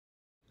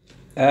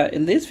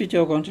In this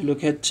video, we're going to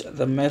look at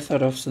the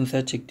method of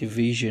synthetic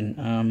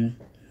division.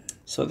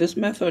 So this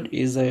method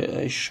is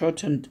a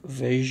shortened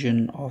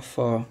version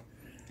of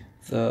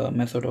the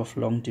method of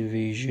long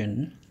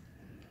division.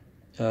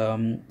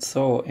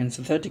 So in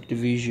synthetic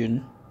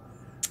division,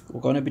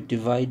 we're going to be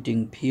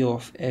dividing p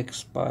of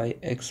x by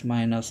x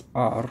minus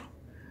r,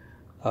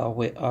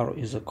 where r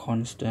is a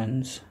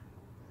constant.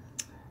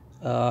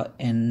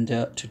 And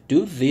to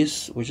do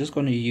this, we're just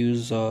going to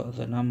use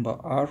the number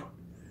r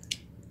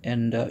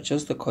and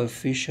just the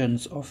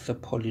coefficients of the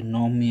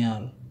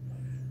polynomial.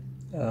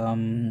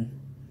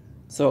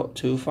 So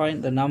to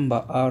find the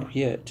number r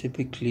here,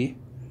 typically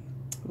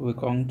we're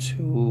going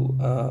to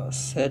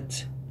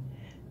set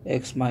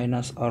x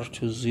minus r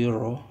to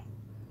 0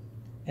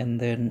 and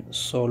then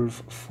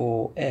solve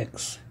for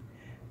x,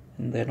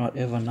 and then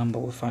whatever number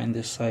we find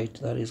this side,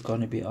 that is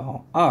going to be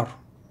our r.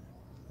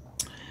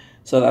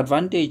 So the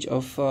advantage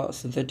of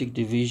synthetic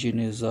division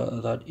is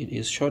that it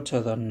is shorter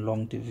than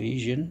long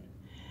division.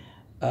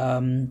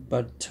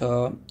 But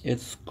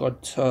it's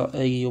got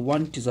a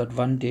one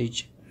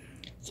disadvantage.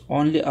 It's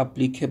only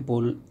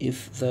applicable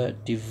if the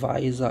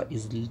divisor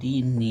is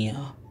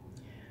linear,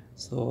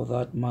 so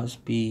that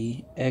must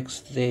be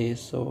x there.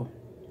 So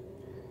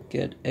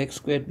get x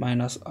squared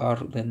minus r,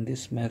 then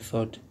this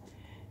method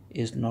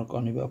is not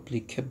going to be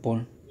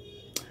applicable.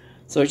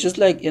 So just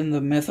like in the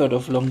method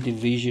of long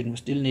division, we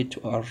still need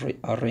to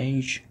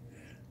arrange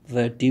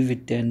the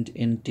dividend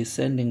in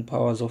descending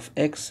powers of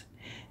x,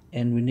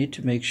 and we need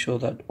to make sure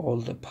that all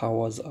the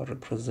powers are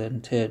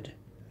represented.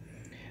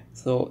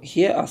 So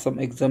here are some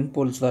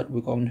examples that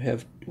we're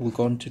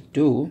going to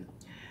do.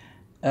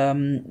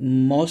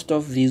 Most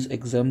of these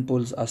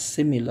examples are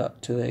similar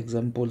to the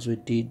examples we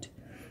did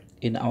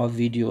in our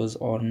videos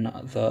on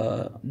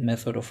the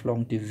method of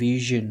long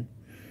division.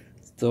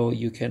 So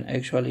you can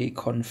actually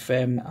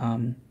confirm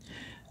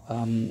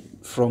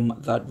from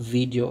that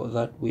video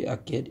that we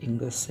are getting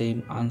the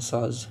same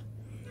answers.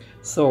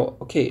 So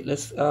okay,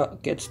 let's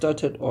get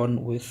started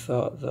on with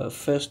the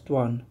first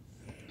one.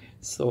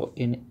 So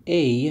in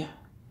A,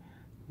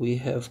 we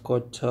have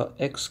got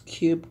x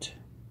cubed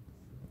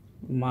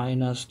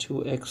minus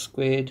 2x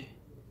squared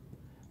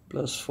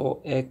plus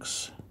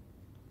 4x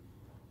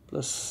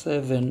plus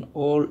 7,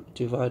 all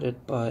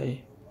divided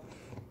by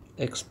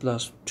x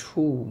plus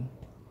 2.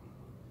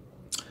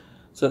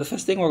 So the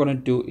first thing we're going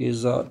to do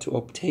is to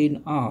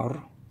obtain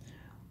r,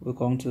 we're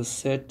going to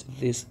set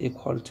this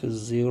equal to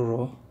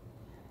 0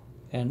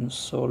 and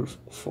solve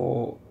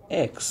for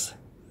x.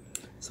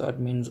 So that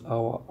means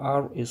our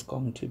r is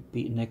going to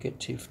be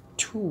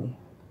 -2.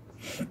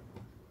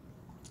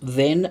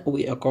 Then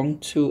we are going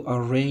to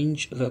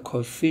arrange the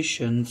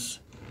coefficients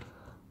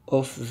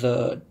of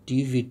the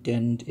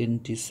dividend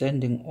in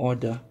descending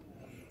order.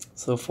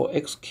 So for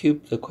x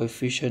cubed, the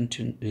coefficient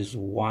is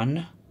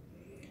 1.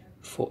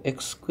 For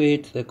x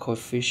squared, the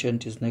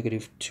coefficient is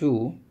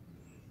 -2.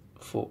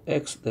 For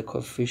x, the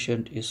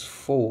coefficient is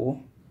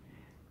 4.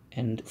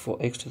 And for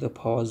x to the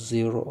power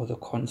 0, or the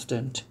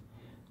constant,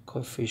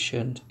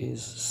 coefficient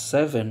is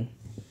 7.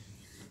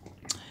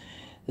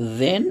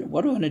 Then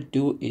what we're going to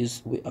do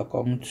is we are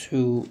going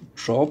to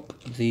drop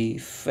the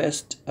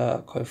first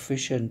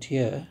coefficient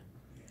here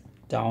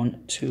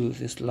down to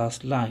this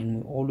last line.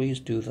 We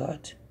always do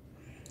that.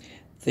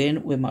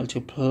 Then we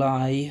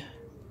multiply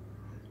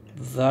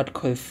that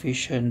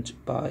coefficient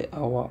by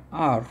our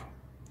r.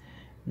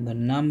 And the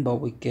number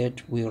we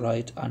get, we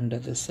write under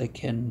the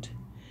second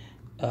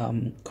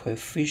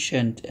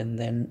coefficient, and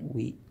then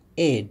we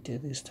add.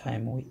 This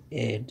time we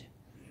add,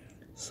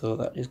 so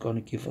that is going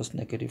to give us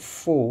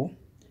 -4,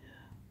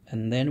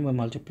 and then we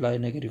multiply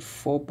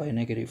 -4 by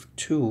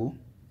 -2,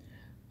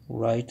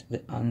 write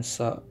the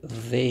answer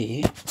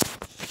there.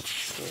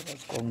 So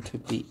that's going to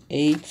be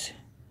 8,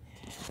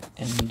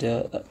 and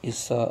that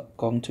is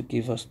going to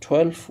give us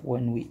 12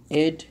 when we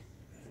add.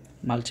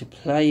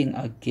 Multiplying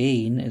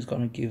again is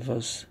going to give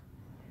us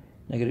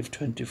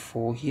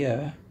 -24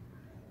 here,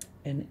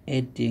 and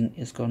adding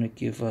is going to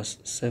give us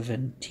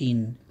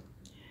 17.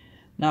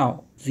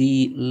 Now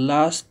the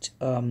last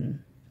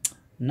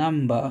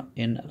number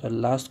in the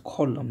last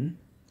column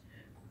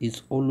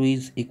is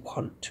always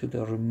equal to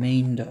the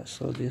remainder,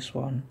 so this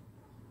one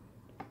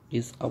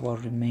is our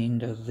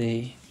remainder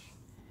there.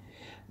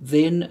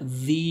 Then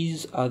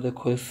these are the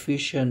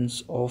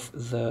coefficients of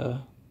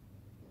the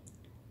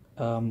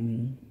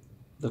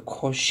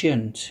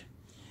quotient.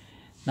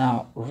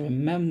 Now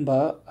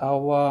remember,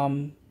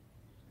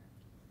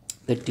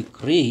 the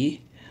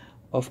degree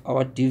of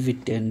our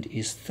dividend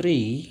is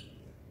 3.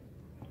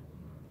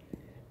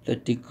 The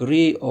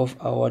degree of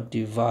our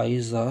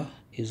divisor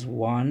is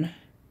 1.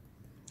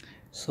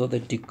 So the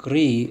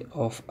degree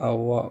of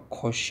our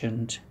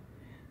quotient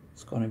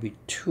is going to be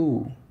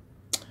 2.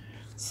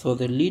 So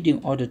the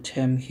leading order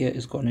term here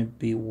is going to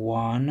be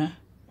 1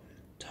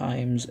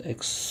 times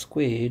x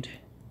squared,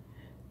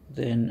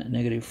 then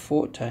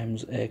 -4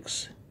 times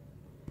x,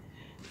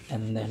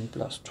 and then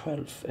plus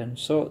 12. And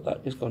so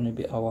that is going to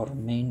be our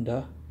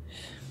remainder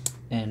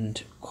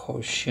and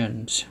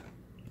quotient.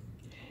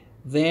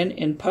 Then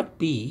in part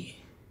B,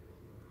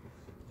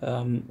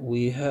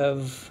 we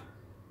have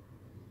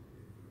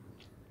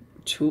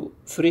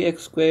 3x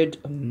squared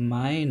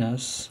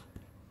minus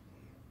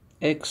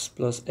x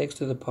plus x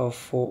to the power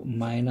 4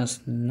 minus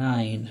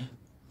 9.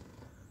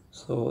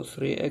 So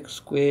 3x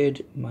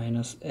squared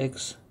minus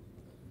x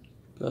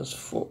plus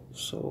 4.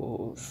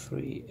 So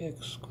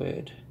 3x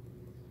squared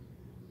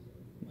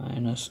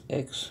minus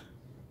x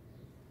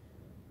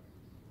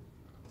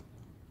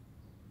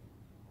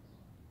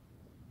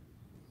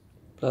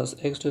plus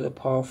x to the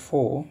power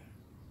 4.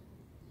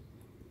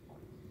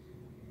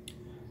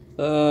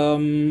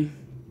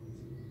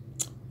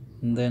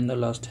 And then the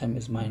last term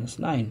is minus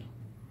 9.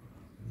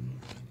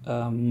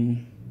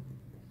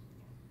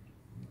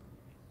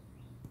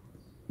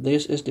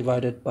 This is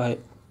divided by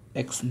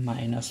x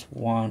minus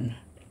 1.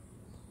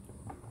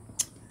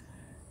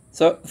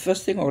 So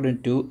first thing we're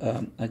going to do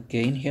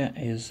again here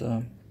is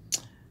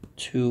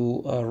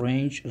to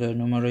arrange the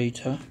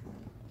numerator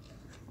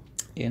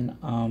in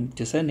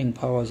descending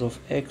powers of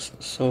x.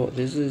 So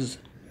this is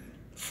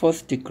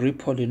 4th degree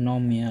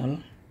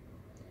polynomial,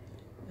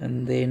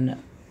 and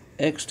then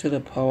x to the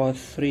power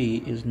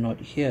 3 is not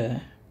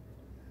here,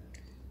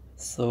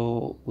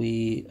 so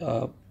we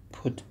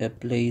put a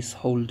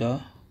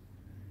placeholder.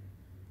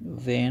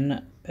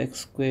 Then x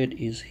squared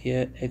is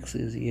here, x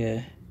is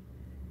here,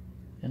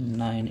 and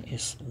 9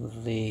 is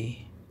there.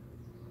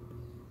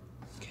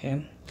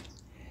 Okay,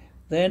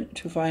 then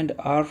to find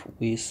r,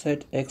 we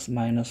set x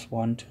minus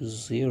 1 to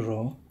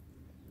 0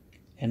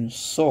 and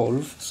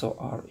solve. So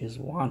r is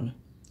 1.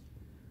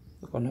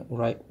 We're going to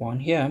write 1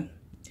 here,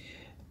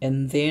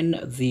 and then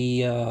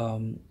the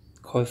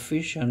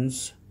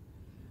coefficients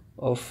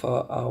of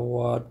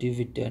our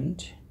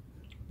dividend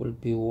will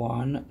be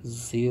 1,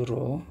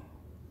 0,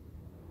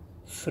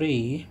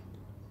 3,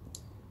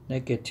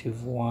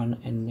 -1,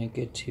 and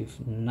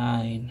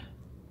 -9.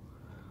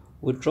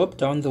 We drop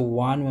down the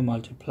 1, we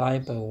multiply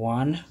by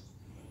 1,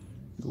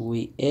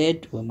 we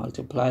add, we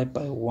multiply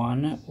by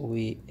 1,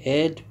 we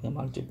add, we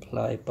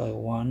multiply by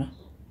 1.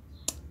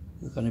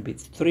 It's going to be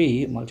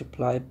 3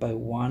 multiplied by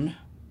 1,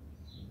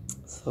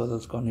 so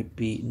that's going to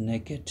be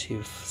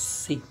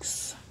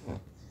 -6.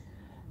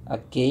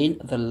 Again,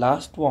 the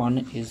last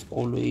one is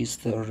always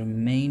the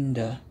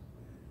remainder,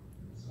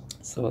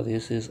 so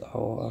this is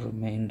our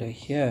remainder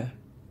here.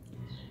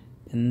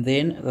 And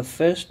then the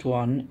first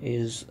one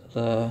is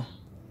the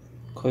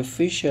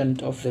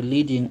coefficient of the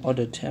leading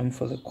order term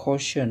for the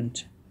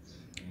quotient.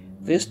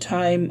 This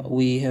time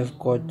we have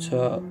got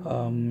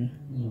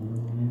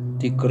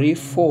degree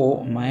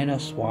 4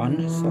 minus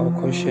 1, so our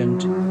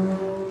quotient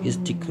is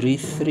degree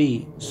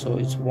 3, so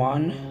it's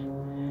 1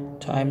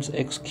 times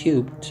x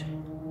cubed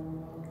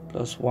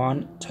plus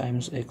 1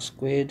 times x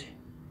squared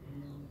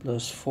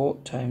plus 4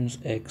 times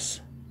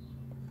x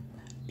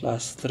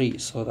plus 3.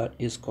 So that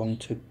is going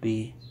to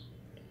be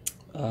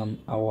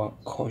our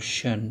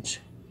quotient.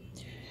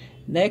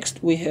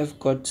 Next we have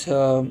got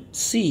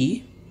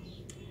c,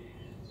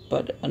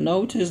 but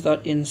notice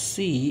that in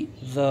c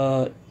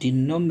the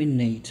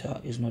denominator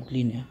is not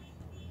linear.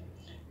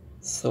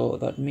 So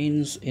that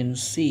means in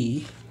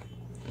c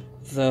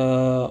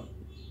the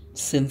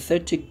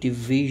synthetic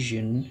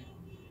division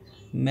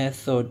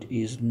method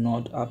is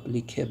not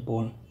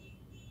applicable.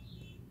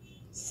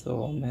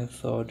 So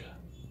method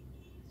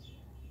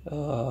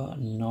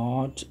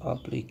not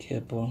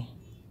applicable.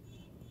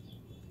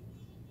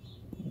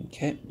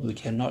 Okay, we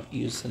cannot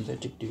use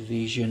synthetic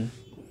division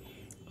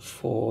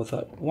for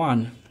that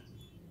one.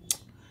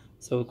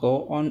 So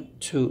go on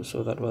to,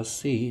 so that was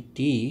c.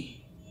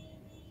 D.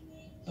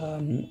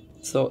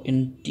 So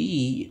in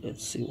D,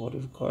 let's see what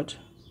we've got.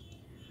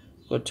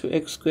 Got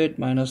 2x squared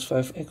minus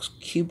 5x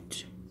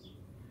cubed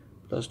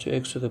plus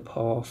 2x to the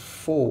power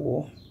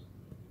 4,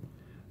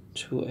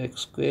 2x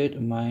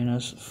squared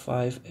minus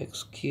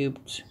 5x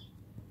cubed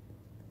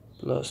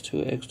plus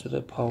 2x to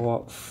the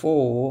power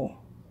 4,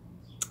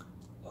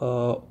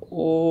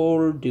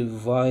 all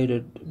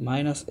divided,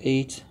 minus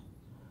 8,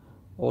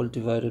 all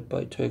divided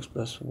by 2x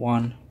plus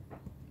 1.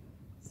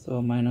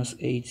 So minus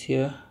 8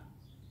 here,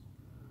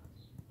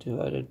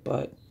 divided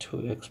by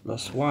 2x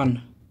plus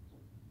 1.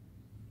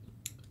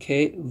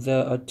 Okay,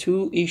 there are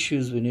two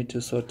issues we need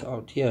to sort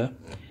out here.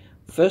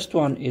 First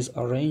one is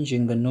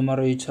arranging the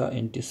numerator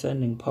in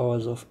descending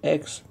powers of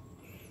x.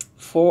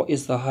 4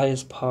 is the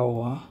highest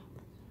power,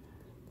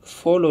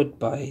 followed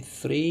by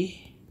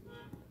 3,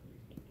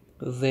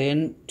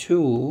 then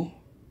 2,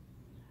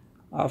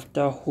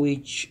 after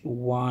which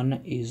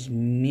 1 is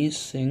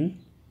missing,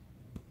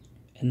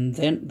 and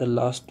then the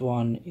last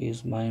one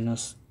is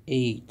minus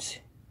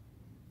 8.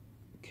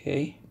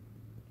 Okay,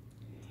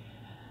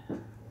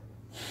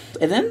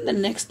 and then the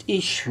next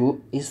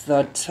issue is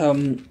that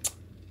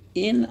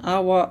in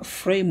our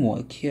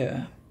framework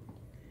here,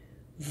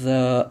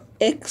 the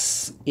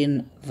x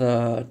in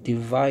the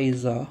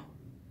divisor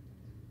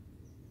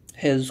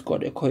has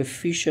got a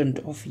coefficient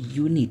of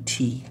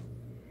unity,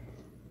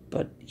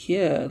 but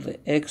here the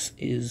x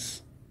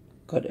is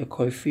got a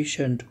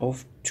coefficient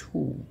of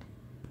 2.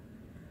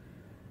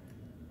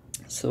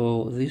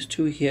 So these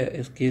two here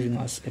is giving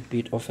us a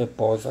bit of a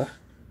bother.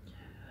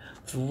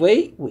 The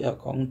way we are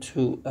going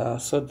to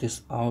sort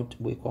this out,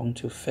 we're going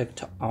to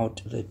factor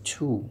out the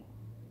 2.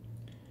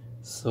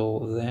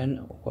 So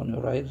then we're going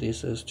to write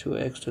this as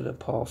 2x to the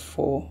power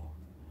 4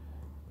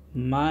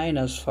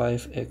 minus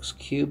 5x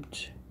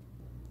cubed,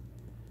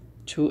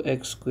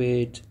 2x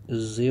squared,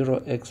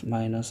 0x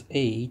minus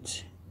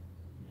 8.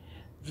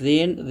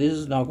 Then this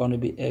is now going to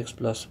be x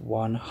plus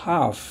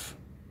 1/2.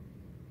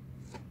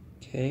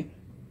 Okay.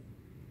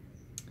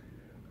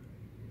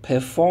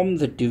 Perform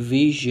the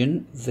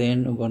division,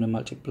 then we're going to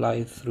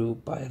multiply through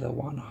by the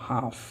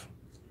 1/2,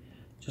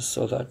 just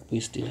so that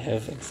we still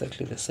have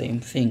exactly the same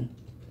thing.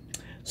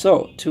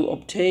 So to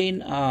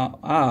obtain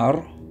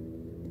r,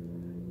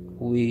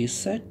 we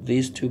set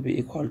this to be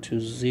equal to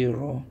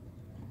 0.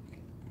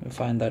 We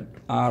find that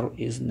r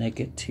is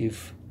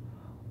negative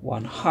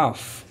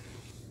 1/2.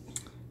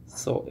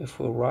 So if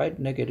we write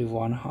negative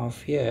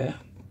 1/2 here,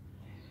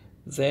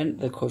 then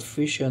the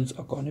coefficients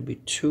are going to be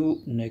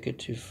 2,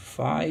 negative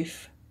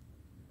 5,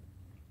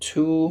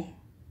 2,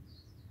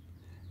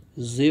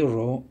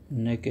 0,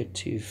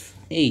 negative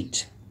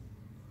 8.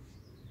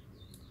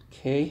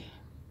 Okay.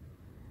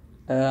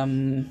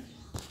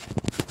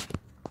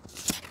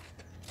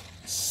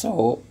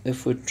 So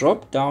if we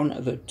drop down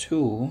the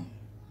 2,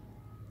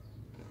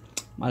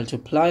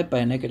 multiply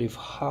by negative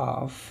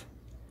 1/2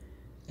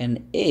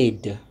 and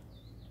add,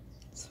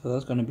 so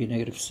that's going to be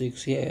negative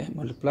 6 here,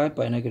 multiply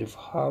by negative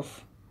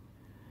 1/2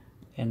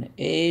 and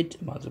add,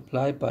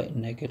 multiply by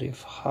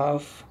negative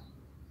 1/2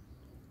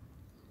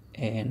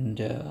 and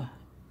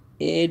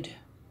add,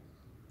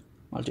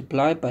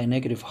 multiply by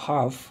negative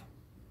 1/2,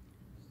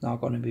 now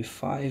going to be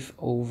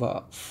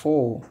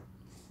 5/4.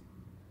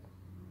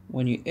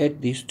 When you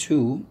add these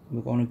two,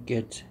 we're going to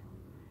get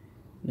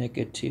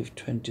negative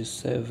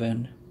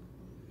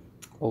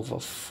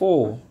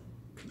 27/4.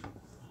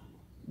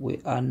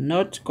 We are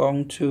not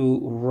going to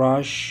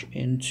rush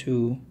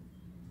into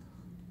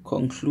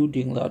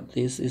concluding that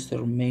this is the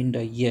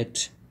remainder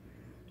yet,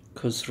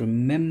 because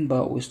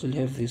remember we still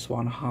have this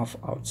 1/2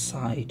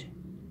 outside.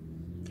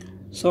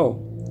 So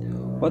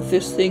what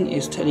this thing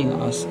is telling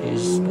us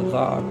is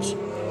that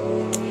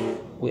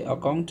we are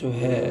going to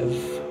have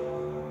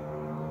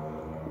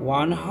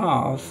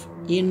 1/2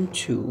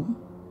 into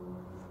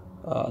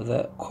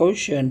the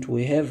quotient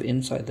we have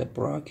inside the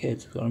bracket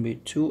is going to be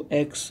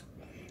 2x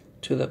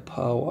to the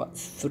power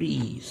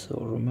 3. So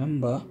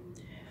remember,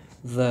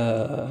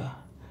 the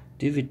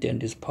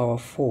dividend is power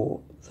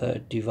 4, the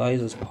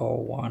divisor is power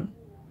 1,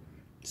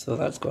 so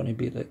that's going to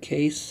be the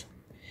case,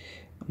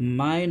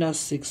 minus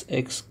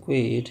 6x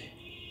squared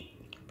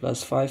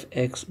plus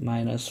 5x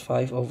minus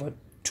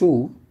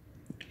 5/2.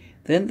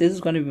 Then this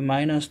is going to be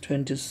minus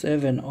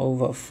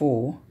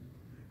 27/4,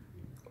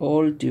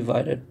 all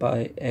divided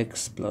by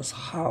x plus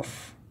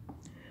 1/2.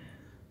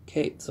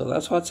 Okay, so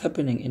that's what's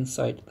happening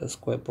inside the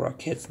square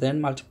brackets.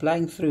 Then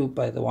multiplying through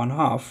by the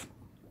 1/2,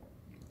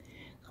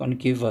 it's going to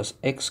give us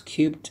x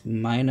cubed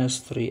minus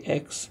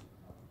 3x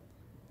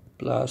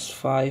plus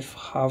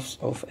 5/2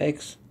 of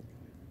x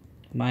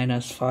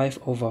minus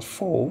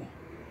 5/4.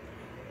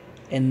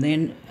 And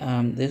then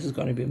this is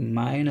going to be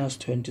minus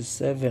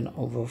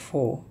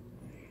 27/4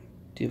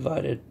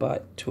 divided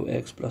by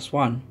 2x plus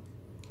 1.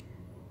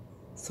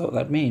 So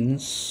that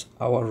means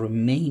our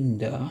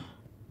remainder,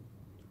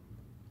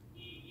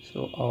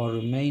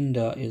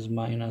 is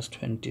minus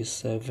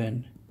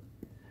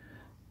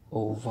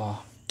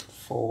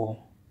 27/4,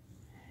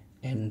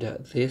 and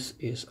this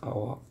is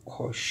our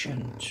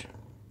quotient.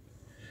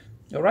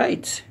 All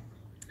right.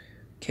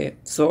 Okay,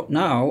 so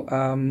now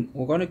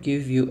we're going to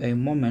give you a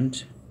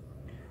moment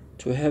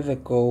to have a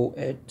go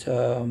at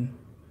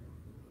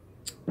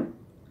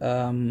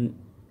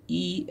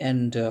E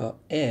and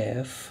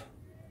F.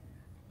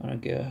 I'm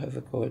going to have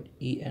a go at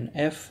E and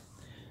F.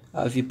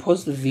 If you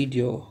pause the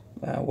video,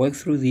 work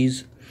through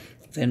these,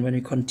 then when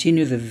you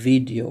continue the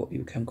video,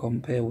 you can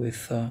compare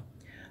with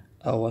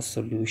our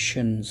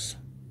solutions.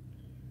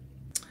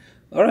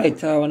 All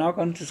right, we're now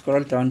going to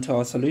scroll down to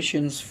our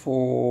solutions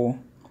for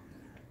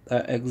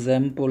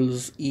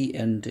examples E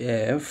and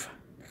F.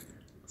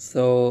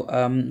 So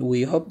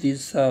we hope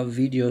these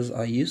videos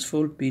are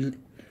useful.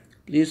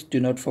 Please do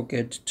not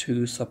forget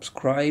to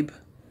subscribe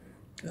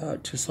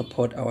to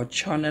support our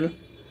channel.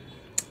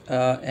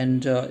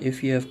 And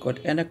if you have got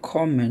any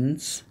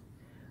comments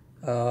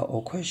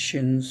or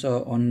questions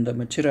on the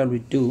material we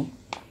do,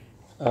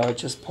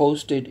 just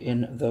post it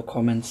in the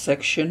comment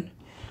section.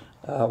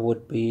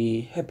 Would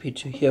be happy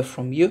to hear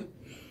from you.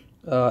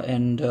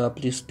 And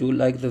please do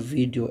like the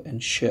video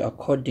and share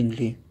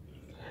accordingly.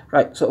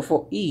 Right, so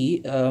for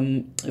E,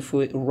 if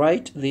we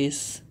write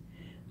this,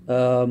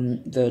 the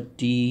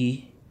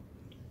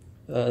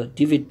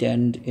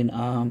dividend in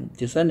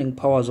descending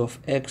powers of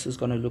x is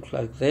going to look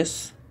like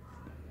this.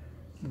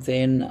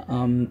 Then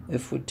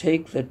if we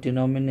take the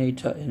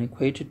denominator and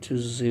equate it to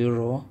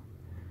 0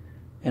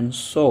 and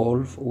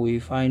solve, we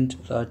find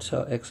that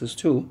x is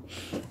 2.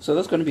 So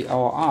that's going to be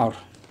our r.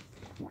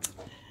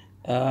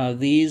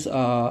 These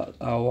are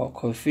our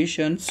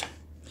coefficients.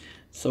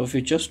 So if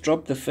you just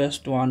drop the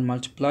first one,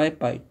 multiply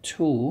by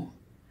 2,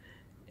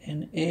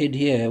 and add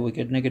here, we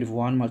get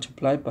 -1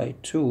 multiplied by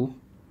 2,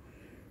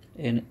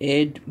 and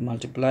add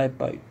multiplied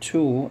by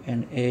 2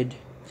 and add.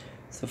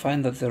 So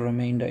find that the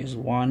remainder is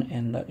 1,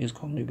 and that is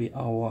going to be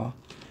our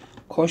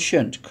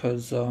quotient,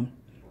 because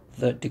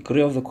the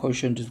degree of the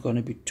quotient is going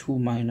to be 2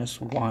 minus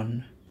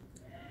 1.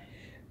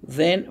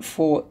 Then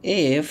for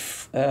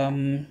f,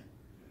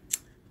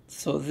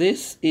 so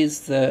this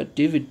is the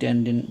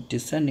dividend in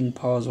descending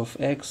powers of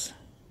x,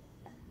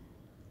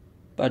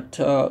 but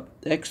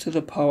x to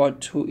the power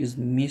 2 is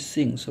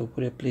missing, so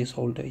put a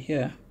placeholder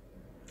here.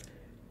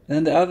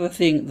 Then the other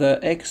thing, the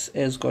x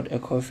has got a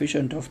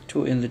coefficient of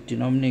 2 in the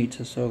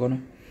denominator, so we're going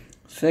to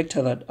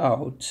factor that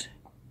out.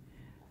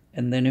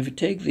 And then if you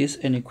take this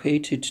and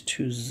equate it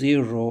to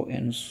 0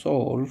 and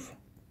solve,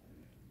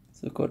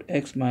 so we've got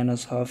x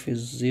minus half is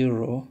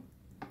 0,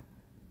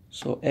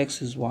 so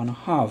x is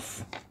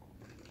 1/2.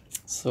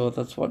 So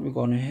that's what we're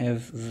going to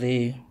have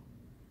there.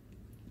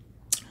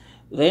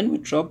 Then we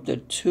drop the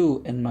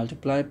 2 and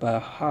multiply by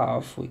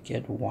half, we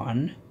get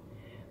 1.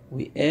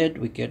 We add,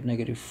 we get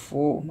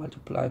 -4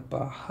 multiplied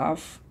by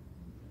half,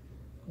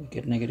 we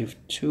get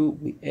 -2.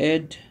 We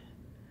add,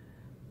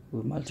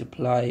 we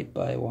multiply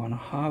by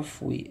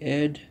 1/2, we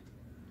add,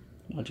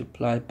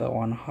 multiply by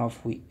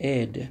 1/2, we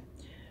add.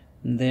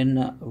 And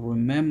then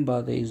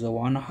remember there is a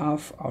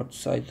 1/2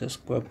 outside the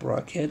square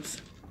brackets.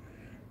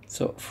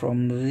 So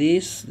from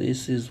this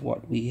is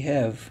what we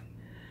have.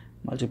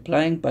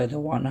 Multiplying by the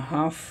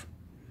 1/2,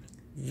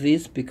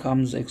 this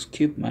becomes x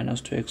cubed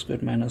minus 2x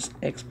squared minus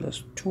x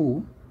plus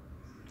 2.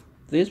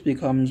 This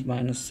becomes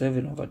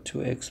 -7 over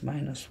 2x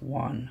minus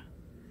 1.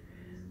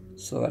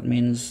 So that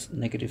means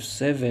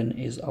 -7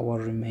 is our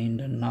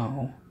remainder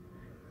now.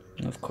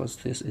 And of course,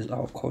 this is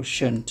our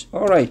quotient.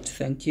 All right,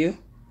 thank you.